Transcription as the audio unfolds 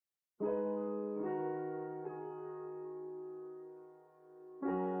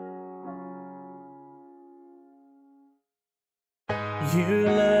You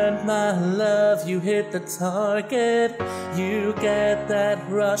learned my love, you hit the target. You get that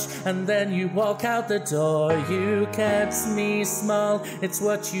rush and then you walk out the door. You kept me small, it's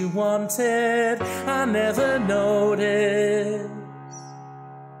what you wanted, I never noticed.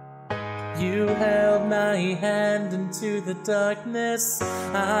 You held my hand into the darkness,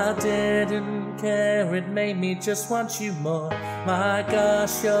 I didn't care, it made me just want you more. My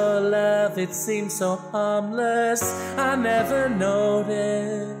gosh, your love, it seems so harmless, I never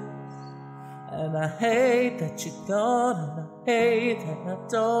noticed. And I hate that you're gone, and I hate that I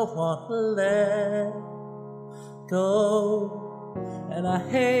don't want to let go. And I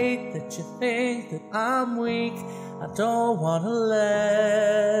hate that you think that I'm weak, I don't want to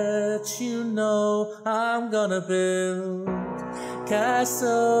let you know. I'm gonna build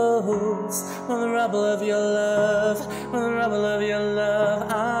castles from the rubble of your love, from the rubble of your love.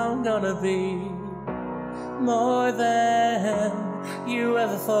 I'm gonna be more than you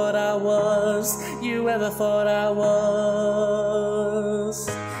ever thought I was, you ever thought I was.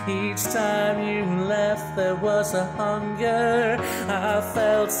 Each time you left there was a hunger, I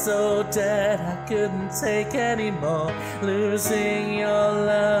felt so dead I couldn't take anymore. Losing your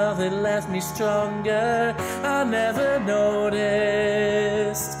love, it left me stronger, I never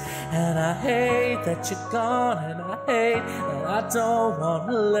noticed. And I hate that you're gone, and I hate that I don't want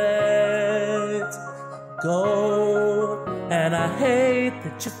to let go. And I hate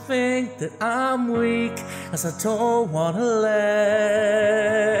that you think that I'm weak, 'cause I don't want to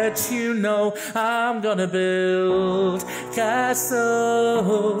let you know. I'm gonna build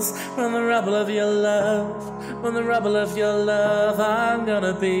castles from the rubble of your love, from the rubble of your love. I'm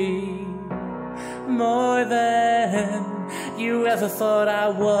gonna be more than you ever thought I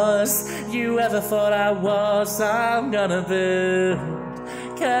was, you ever thought I was. I'm gonna build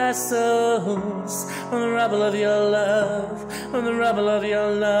castles from the rubble of your love, from the rubble of your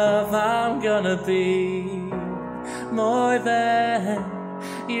love. I'm gonna be more than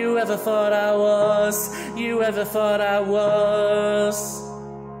you ever thought I was, you ever thought I was.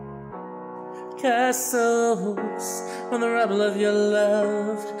 Castles from the rubble of your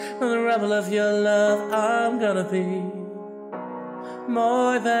love, from the rubble of your love. I'm gonna be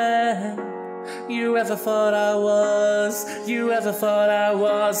more than you ever thought I was, you ever thought I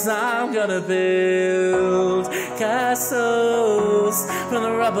was. I'm gonna build castles from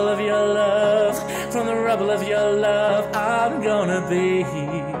the rubble of your love, from the rubble of your love. I'm gonna be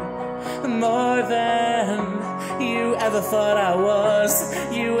more than you ever thought I was,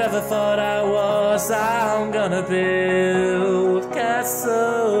 you ever thought I was. I'm gonna build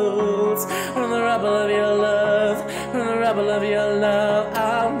castles from the rubble of your love, from the rubble of your love.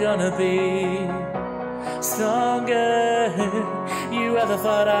 I'm gonna be stronger, you ever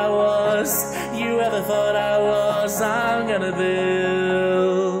thought I was, you ever thought I was. I'm gonna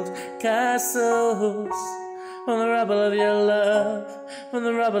build castles from the rubble of your love, from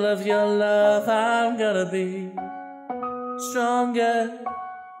the rubble of your love. I'm gonna be stronger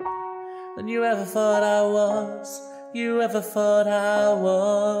than you ever thought I was, you ever thought I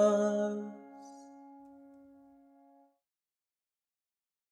was.